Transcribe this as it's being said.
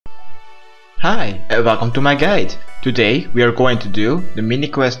Hi, and welcome to my guide. Today we are going to do the mini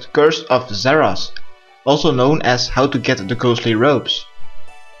quest Curse of Zaros, also known as how to get the ghostly robes.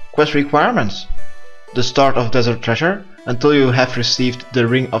 Quest requirements: the start of Desert Treasure until you have received the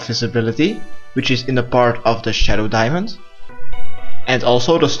Ring of Visibility, which is in the part of the Shadow Diamond, and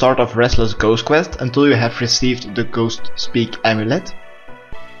also the start of Restless Ghost quest until you have received the Ghost Speak Amulet.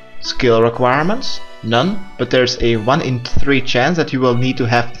 Skill requirements: none, but there's a 1 in 3 chance that you will need to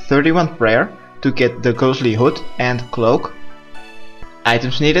have 31 prayer to get the ghostly hood and cloak.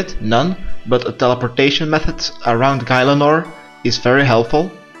 Items needed: none, but a teleportation method around Gailanor is very helpful.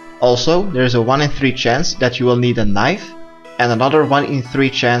 Also, there's a 1 in 3 chance that you will need a knife, and another 1 in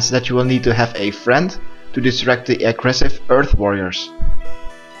 3 chance that you will need to have a friend to distract the aggressive Earth Warriors.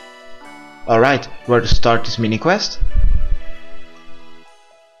 Alright, where to start this mini quest?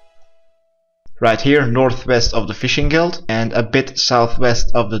 Right here, northwest of the Fishing Guild and a bit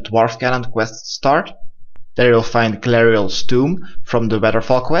southwest of the Dwarf Cannon quest start. There you'll find Glariel's tomb from the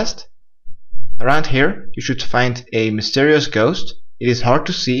Weatherfall quest. Around here you should find a mysterious ghost. It is hard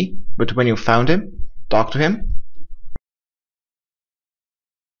to see, but when you found him, talk to him.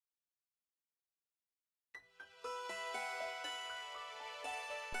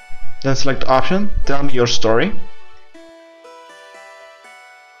 Then select the option, tell me your story.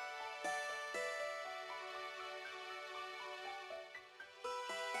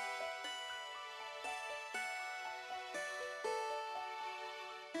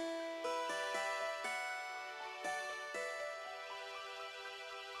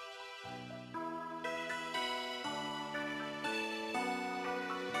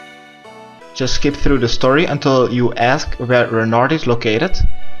 Just skip through the story until you ask where Renard is located.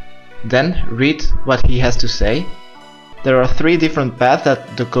 Then read what he has to say. There are 3 different paths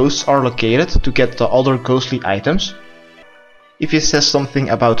that the ghosts are located to get the other ghostly items. If he says something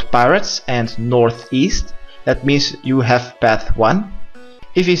about pirates and northeast, that means you have path 1.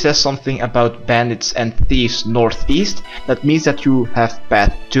 If he says something about bandits and thieves northeast, that means that you have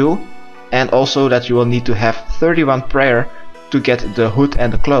path 2, and also that you will need to have 31 prayer to get the hood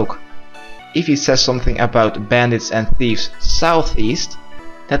and the cloak. If he says something about bandits and thieves southeast,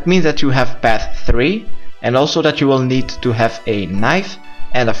 that means that you have path 3, and also that you will need to have a knife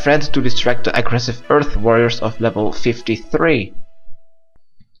and a friend to distract the aggressive Earth Warriors of level 53.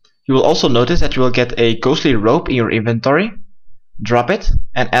 You will also notice that you will get a ghostly robe in your inventory. Drop it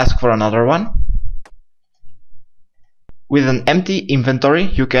and ask for another one. With an empty inventory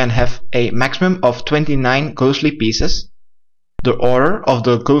you can have a maximum of 29 ghostly pieces. The order of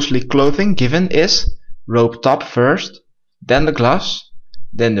the ghostly clothing given is robe top first, then the gloves,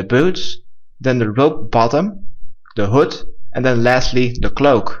 then the boots, then the robe bottom, the hood, and then lastly the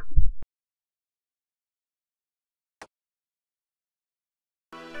cloak.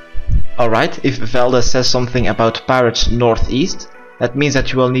 Alright, if Velda says something about pirates northeast, that means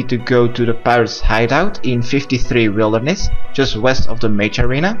that you will need to go to the pirates hideout in 53 Wilderness, just west of the Mage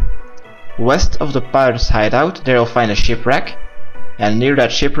Arena. West of the pirates hideout there you'll find a shipwreck, and near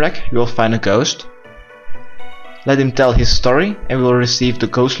that shipwreck you will find a ghost. Let him tell his story and you will receive the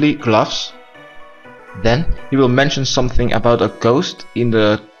ghostly gloves. Then he will mention something about a ghost in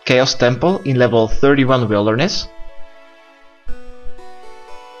the Chaos Temple in level 31 Wilderness.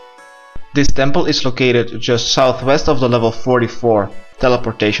 This temple is located just southwest of the level 44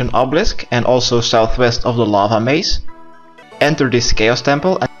 teleportation obelisk and also southwest of the lava maze. Enter this Chaos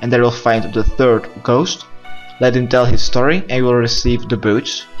Temple and there you'll find the 3rd ghost. Let him tell his story and you will receive the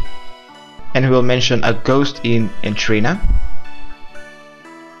boots. And he will mention a ghost in Entrina.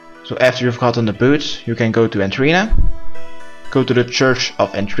 So after you've gotten the boots, you can go to Entrina. Go to the Church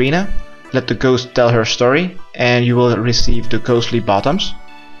of Entrina. Let the ghost tell her story and you will receive the ghostly bottoms.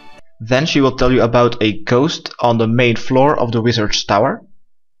 Then she will tell you about a ghost on the main floor of the Wizard's Tower.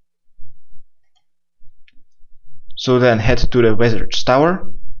 So then head to the Wizard's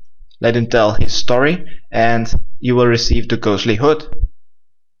Tower. Let him tell his story and you will receive the ghostly hood.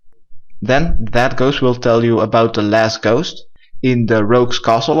 Then that ghost will tell you about the last ghost in the Rogue's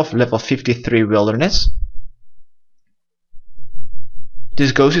Castle of level 53 Wilderness.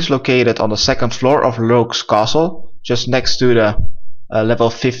 This ghost is located on the 2nd floor of Rogue's Castle, just next to the level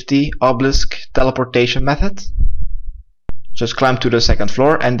 50 obelisk teleportation method. Just climb to the 2nd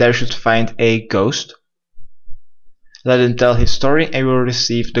floor and there you should find a ghost. Let him tell his story and you will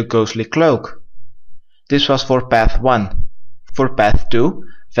receive the ghostly cloak. This was for path 1. For path 2,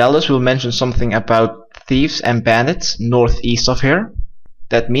 Valdez will mention something about thieves and bandits northeast of here.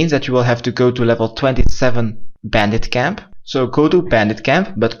 That means that you will have to go to level 27 bandit camp. So go to bandit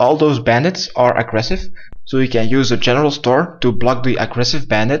camp, but all those bandits are aggressive, So you can use the general store to block the aggressive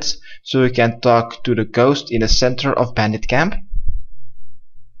bandits, so you can talk to the ghost in the center of bandit camp.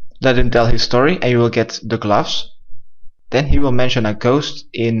 Let him tell his story and you will get the gloves. Then he will mention a ghost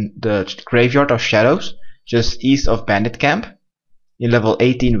in the graveyard of shadows, just east of bandit camp, in level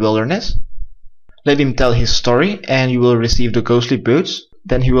 18 wilderness. Let him tell his story and you will receive the ghostly boots.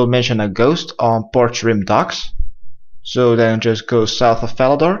 Then he will mention a ghost on Porch Rim Docks. So then just go south of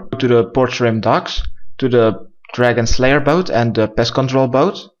Falador to the Porch Rim Docks, to the Dragon Slayer boat and the Pest Control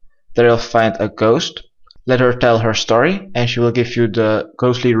boat. There you'll find a ghost. Let her tell her story and she will give you the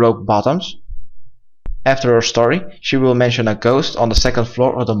ghostly robe bottoms. After her story, she will mention a ghost on the second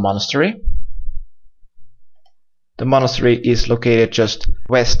floor of the monastery. The monastery is located just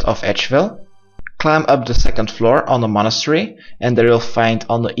west of Edgeville. Climb up the second floor on the monastery and there you'll find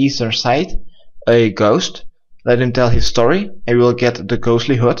on the eastern side a ghost. Let him tell his story and you will get the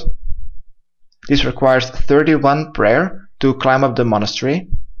ghostly hood. This requires 31 prayer to climb up the monastery.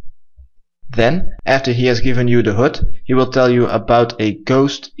 Then, after he has given you the hood, he will tell you about a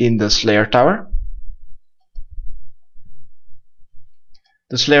ghost in the Slayer Tower.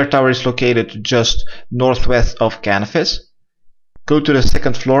 The Slayer Tower is located just northwest of Canopus. Go to the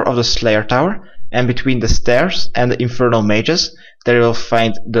second floor of the Slayer Tower and between the stairs and the Infernal Mages, there you will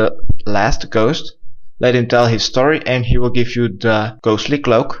find the last ghost. Let him tell his story and he will give you the ghostly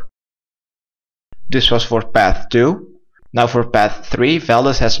cloak. This was for path 2. Now for path 3,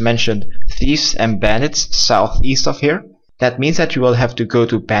 Valdez has mentioned thieves and bandits southeast of here. That means that you will have to go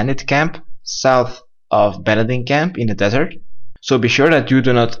to bandit camp south of Benedin camp in the desert. So be sure that you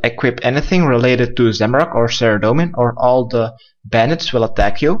do not equip anything related to Zamorak or Saradomin or all the bandits will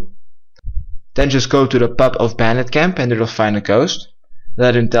attack you. Then just go to the pub of bandit camp and you will find a ghost.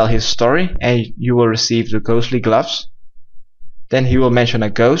 Let him tell his story and you will receive the ghostly gloves. Then he will mention a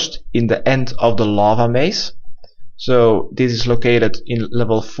ghost in the end of the lava maze. So this is located in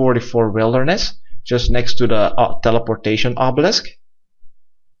level 44 wilderness, just next to the teleportation obelisk.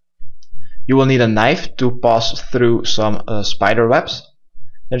 You will need a knife to pass through some spider webs.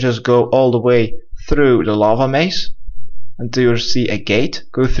 Then just go all the way through the lava maze until you see a gate.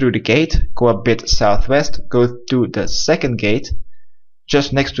 Go through the gate, go a bit southwest, go to the second gate,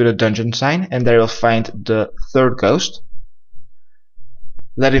 just next to the dungeon sign, and there you'll find the third ghost.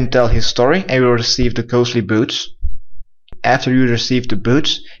 Let him tell his story and you will receive the ghostly boots. After you receive the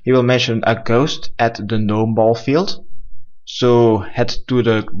boots, he will mention a ghost at the gnome ball field. So head to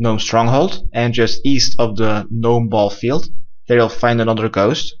the gnome stronghold and just east of the gnome ball field, there you'll find another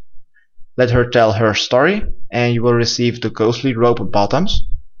ghost. Let her tell her story and you will receive the ghostly robe bottoms.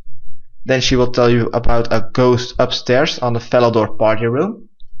 Then she will tell you about a ghost upstairs on the Falador party room.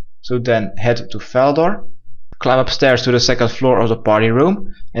 So then head to Falador, climb upstairs to the second floor of the party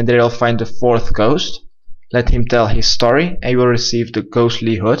room and there you'll find the fourth ghost. Let him tell his story and you will receive the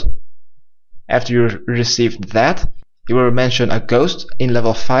ghostly hood. After you received that, you will mention a ghost in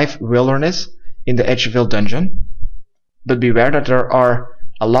level 5 wilderness in the Edgeville dungeon. But beware that there are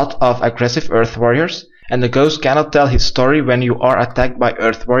a lot of aggressive earth warriors and the ghost cannot tell his story when you are attacked by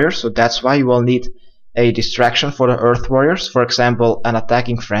earth warriors, so that's why you will need a distraction for the earth warriors, for example an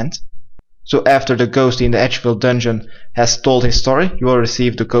attacking friend. So after the ghost in the Edgeville dungeon has told his story, you will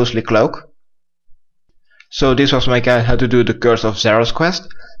receive the ghostly cloak. So this was my guide how to do the Curse of Zaros quest.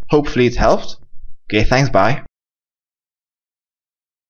 Hopefully it helped. Okay, thanks, bye.